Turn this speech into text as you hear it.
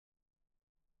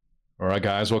Alright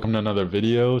guys, welcome to another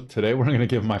video. Today we're going to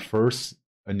give my first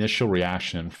initial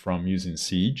reaction from using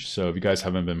Siege. So if you guys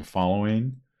haven't been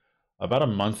following, about a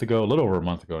month ago, a little over a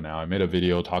month ago now, I made a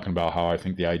video talking about how I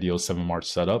think the ideal 7 March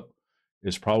setup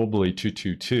is probably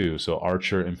 2-2-2, so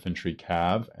Archer, Infantry,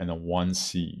 Cav, and then 1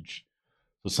 Siege.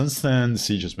 So since then,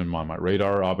 Siege has been on my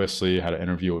radar. Obviously, I had an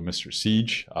interview with Mr.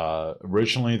 Siege.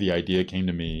 Originally, the idea came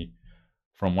to me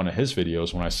from one of his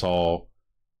videos when I saw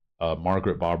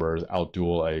Margaret Barber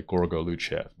outduel a Gorgo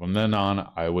Luchev. From then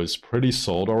on, I was pretty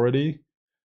sold already.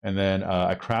 And then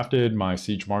I crafted my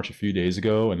Siege March a few days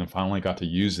ago, and then finally got to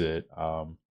use it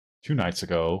 2 nights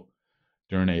ago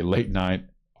during a late night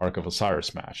Ark of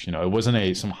Osiris match. You know, it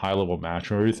wasn't some high level match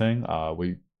or everything.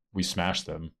 We smashed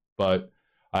them, but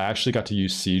I actually got to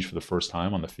use Siege for the first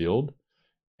time on the field.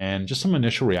 And just some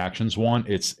initial reactions. One,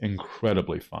 it's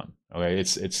incredibly fun. Okay,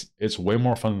 it's way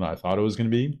more fun than I thought it was going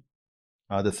to be.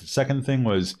 The second thing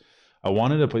was I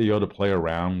wanted to be able to play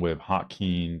around with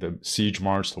hotkeying the Siege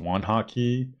March to one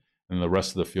hotkey and the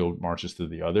rest of the field marches to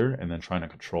the other, and then trying to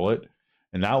control it.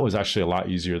 And that was actually a lot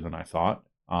easier than I thought.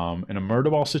 In a murder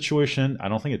ball situation, I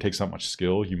don't think it takes that much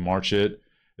skill. You march it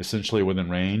essentially within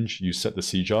range, you set the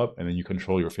siege up, and then you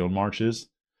control your field marches.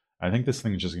 I think this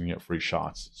thing is just going to get free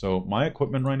shots. So my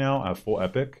equipment right now, I have full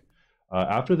epic.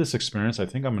 After this experience, I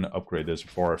think I'm going to upgrade this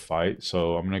before I fight.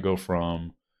 So I'm going to go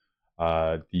from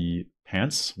the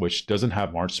pants, which doesn't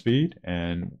have march speed,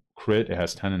 and crit, it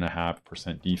has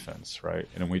 10.5% defense, right?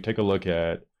 And when we take a look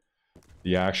at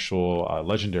the actual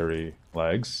legendary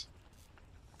legs,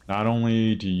 not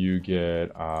only do you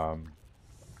get 4%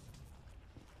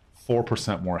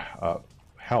 more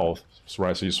health,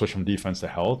 right? So you switch from defense to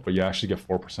health, but you actually get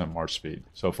 4% march speed.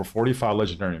 So for 45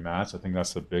 legendary mats, I think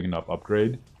that's a big enough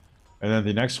upgrade. And then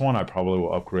the next one, I probably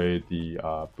will upgrade the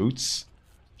boots,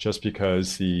 just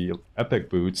because the epic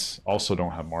boots also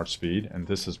don't have march speed, and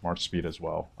this is march speed as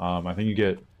well. I think you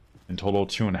get in total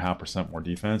 2.5% more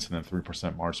defense and then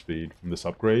 3% march speed from this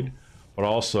upgrade. But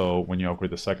also, when you upgrade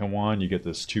the second one, you get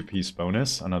this 2-piece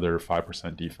bonus, another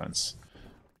 5% defense.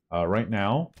 Right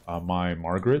now, my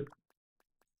Margaret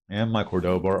and my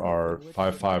Cordoba are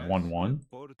 5511.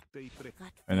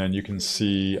 And then you can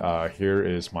see here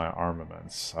is my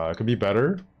armaments. It could be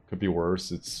better, could be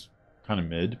worse. It's kind of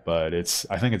mid, but I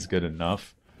think it's good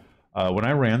enough. When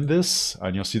I ran this,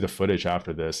 and you'll see the footage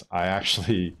after this, I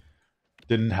actually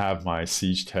didn't have my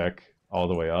siege tech all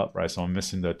the way up, right? So I'm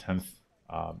missing the 10th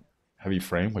heavy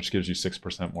frame, which gives you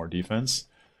 6% more defense.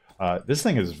 This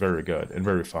thing is very good and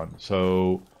very fun.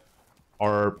 So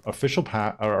our official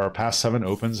our past 7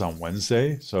 opens on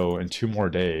Wednesday, so in 2 more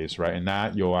days, right? And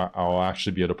that I'll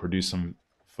actually be able to produce some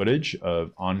footage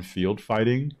of on-field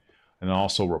fighting, and then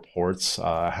also reports.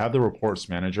 I have the reports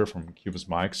manager from Cuba's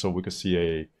Mic, so we could see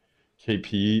a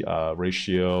KP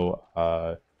ratio,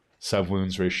 sev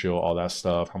wounds ratio, all that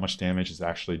stuff, how much damage it's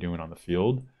actually doing on the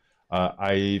field.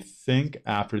 I think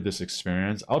after this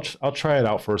experience, I'll try it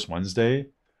out first Wednesday,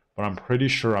 but I'm pretty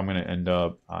sure I'm going to end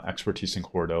up expertising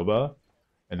Cordoba,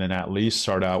 and then at least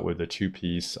start out with a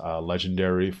 2-piece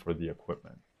legendary for the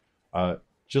equipment.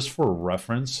 Just for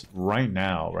reference, right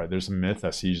now, right, there's a myth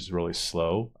that Siege is really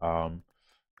slow.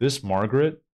 This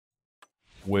Margaret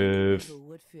with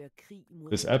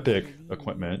this epic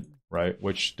equipment, right,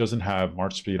 which doesn't have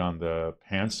march speed on the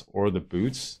pants or the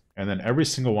boots, and then every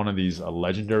single one of these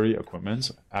legendary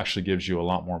equipments actually gives you a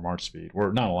lot more march speed,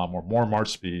 or not a lot more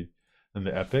march speed than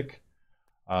the epic.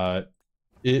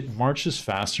 It marches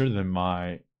faster than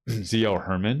my ZL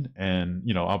Herman, and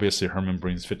you know, obviously Herman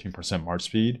brings 15% march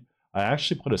speed. I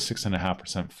actually put a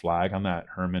 6.5% flag on that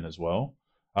Herman as well,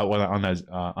 on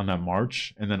that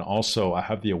March, and then also I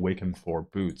have the Awakened 4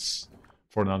 boots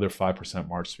for another 5%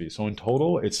 March speed. So in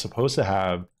total, it's supposed to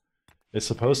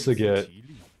get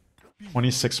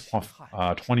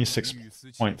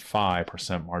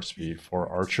 26.5% March speed for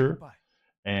Archer,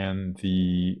 and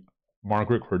the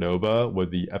Margaret Cordoba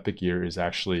with the Epic Gear is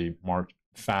actually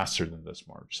faster than this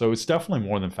March. So it's definitely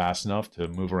more than fast enough to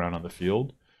move around on the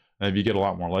field. And if you get a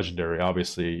lot more legendary,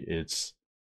 obviously it's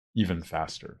even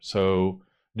faster. So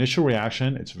initial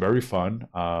reaction, it's very fun.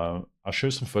 I'll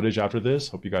show some footage after this.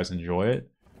 Hope you guys enjoy it.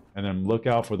 And then look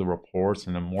out for the reports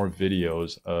and then more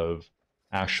videos of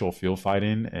actual field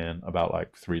fighting in about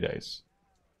like 3 days.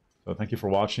 So thank you for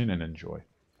watching and enjoy.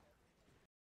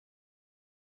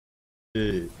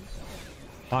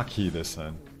 Hotkey this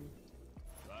then.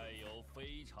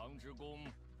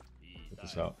 Check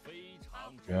this out.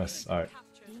 Yes, alright.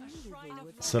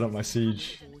 Set up my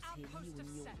siege.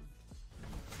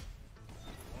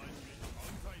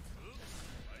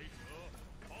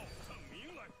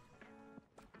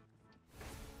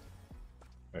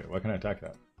 Wait, why can't I attack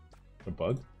that? The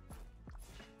bug?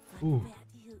 Ooh.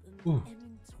 Ooh.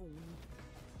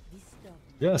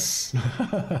 Yes!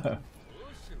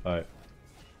 Alright.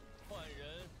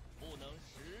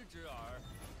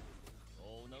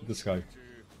 This guy.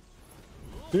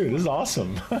 Dude, this is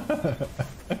awesome.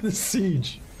 This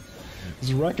siege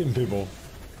is wrecking people.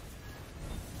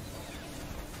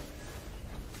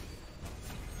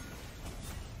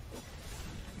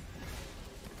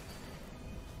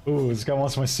 Ooh, this guy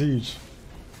wants my siege.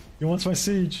 He wants my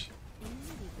siege.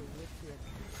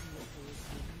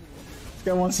 This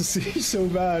guy wants the siege so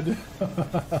bad.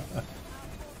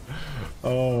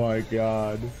 Oh my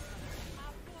god.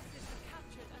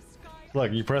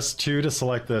 Look, you press 2 to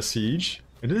select the siege,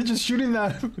 and they're just shooting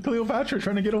that Cleopatra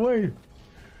trying to get away.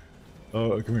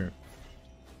 Oh, come here.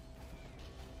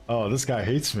 Oh, this guy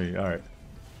hates me. Alright.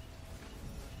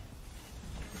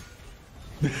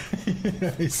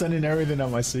 He's sending everything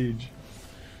on my siege.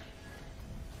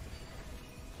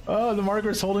 Oh, the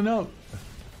Margaret's holding up.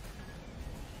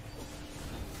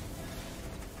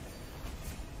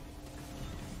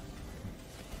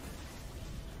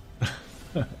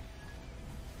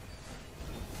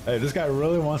 Hey, this guy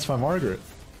really wants my Margaret.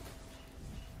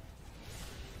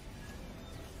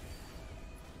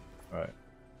 Alright. I'm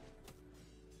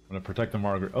gonna protect the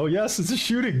Margaret. Oh yes, it's a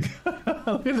shooting!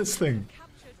 Look at this thing.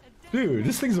 Dude,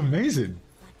 this thing's amazing.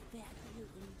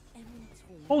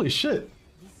 Holy shit.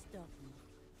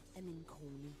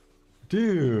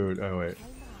 Dude, oh wait.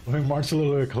 Let me march a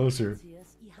little bit closer.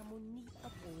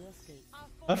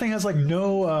 That thing has like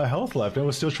no health left. It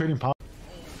was still trading power.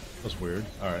 That's weird.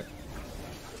 Alright.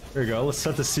 There you go. Let's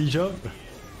set the siege up.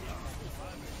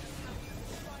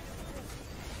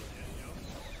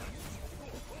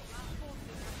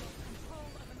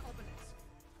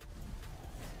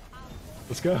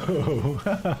 Let's go.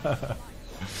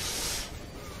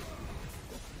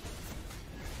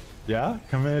 Yeah?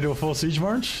 Coming into a full siege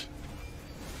march?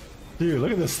 Dude,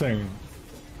 look at this thing.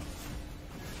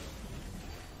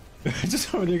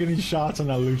 Just over there getting shots on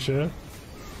that Lucia.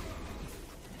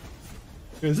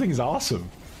 Dude, this thing is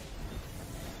awesome.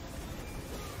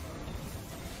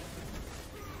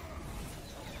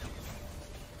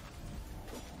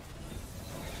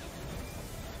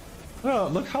 Oh,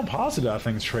 look how positive that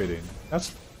thing's trading.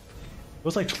 It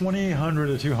was like 2800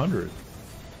 to 200.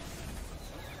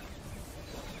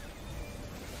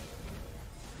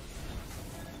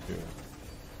 Dude.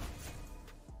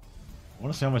 I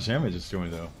want to see how much damage it's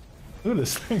doing though. Look at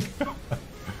this thing.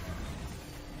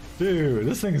 Dude,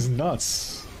 this thing is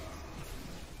nuts.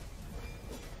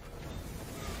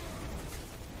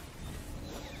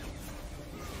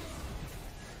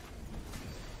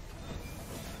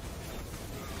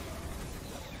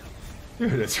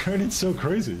 Dude, it's turning so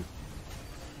crazy.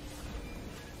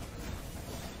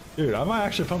 Dude, I might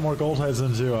actually put more gold heads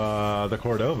into the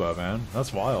Cordova, man.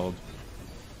 That's wild.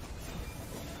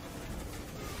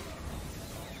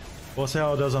 We'll see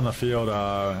how it does on the field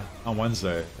on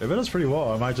Wednesday. If it does pretty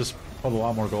well, I might just put a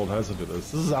lot more gold heads into this.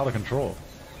 This is out of control.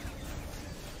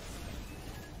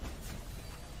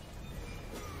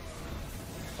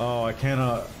 Oh, I can't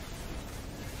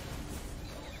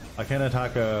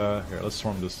attack a... Here, let's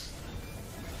swarm this.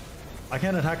 I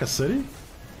can't attack a city?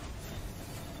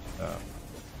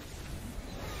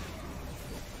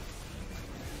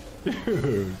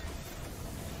 Dude.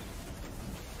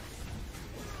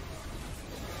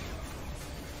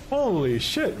 Holy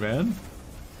shit, man.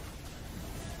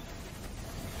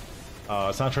 Oh,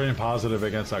 it's not trading positive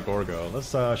against that Gorgo. Let's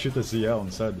shoot the ZL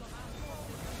instead.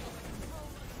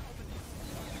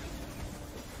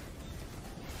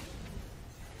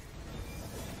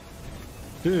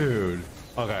 Dude.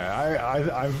 Okay,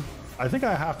 I think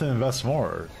I have to invest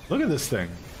more. Look at this thing.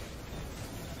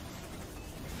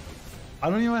 I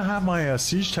don't even have my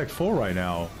siege tech full right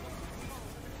now.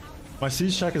 My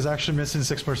siege tech is actually missing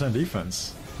 6%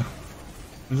 defense.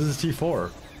 This is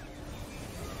T4.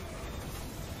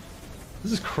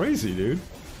 This is crazy, dude.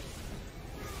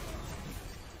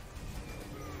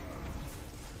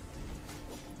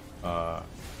 I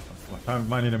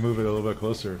might need to move it a little bit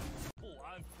closer.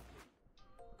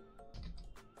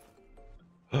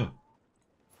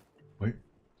 Wait.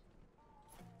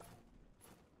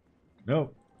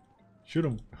 No. Shoot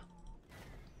him.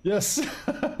 Yes!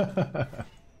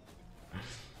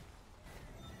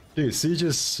 Dude, Siege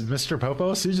is Mr.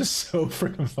 Popo? Siege is so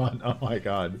freaking fun. Oh my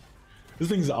god. This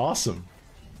thing's awesome.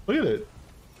 Look at it.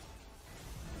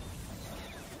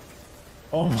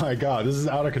 Oh my god, this is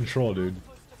out of control, dude.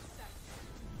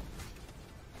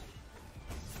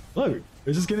 Look,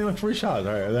 it's just getting like free shots.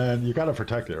 Alright, and then you gotta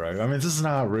protect it, right? I mean, this is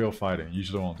not real fighting. You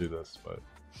usually won't do this, but...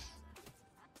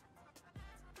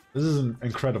 This is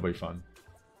incredibly fun.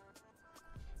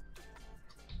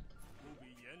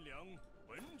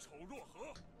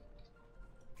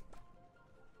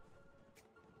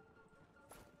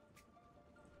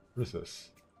 What is this?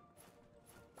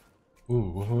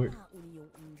 Ooh, wait.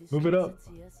 Move it up.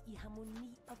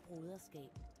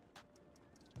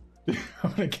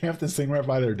 I'm gonna camp this thing right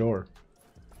by their door.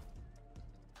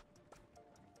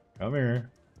 Come here.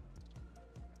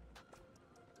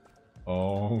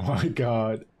 Oh my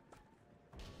god.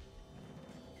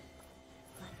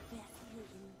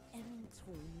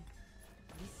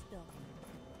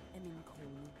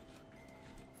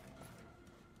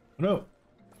 No.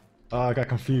 Ah, I got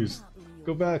confused.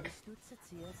 Go back.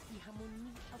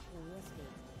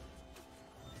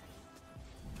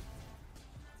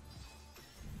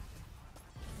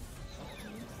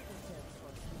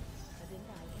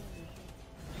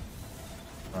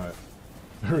 Alright.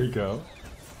 There we go.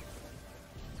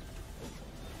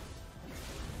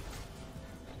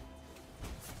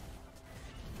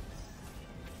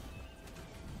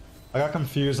 I got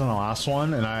confused on the last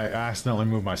one, and I accidentally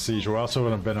moved my siege, or else it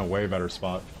would have been a way better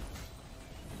spot.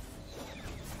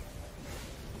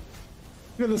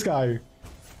 Look at this guy.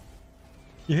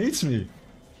 He hates me.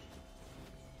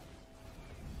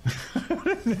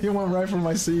 He went right for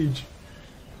my siege.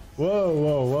 Whoa,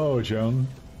 whoa, whoa, Joan.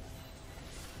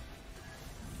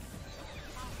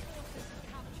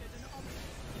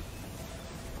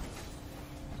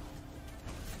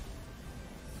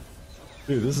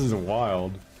 Dude, this is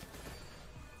wild.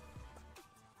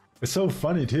 It's so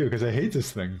funny too, because I hate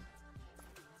this thing.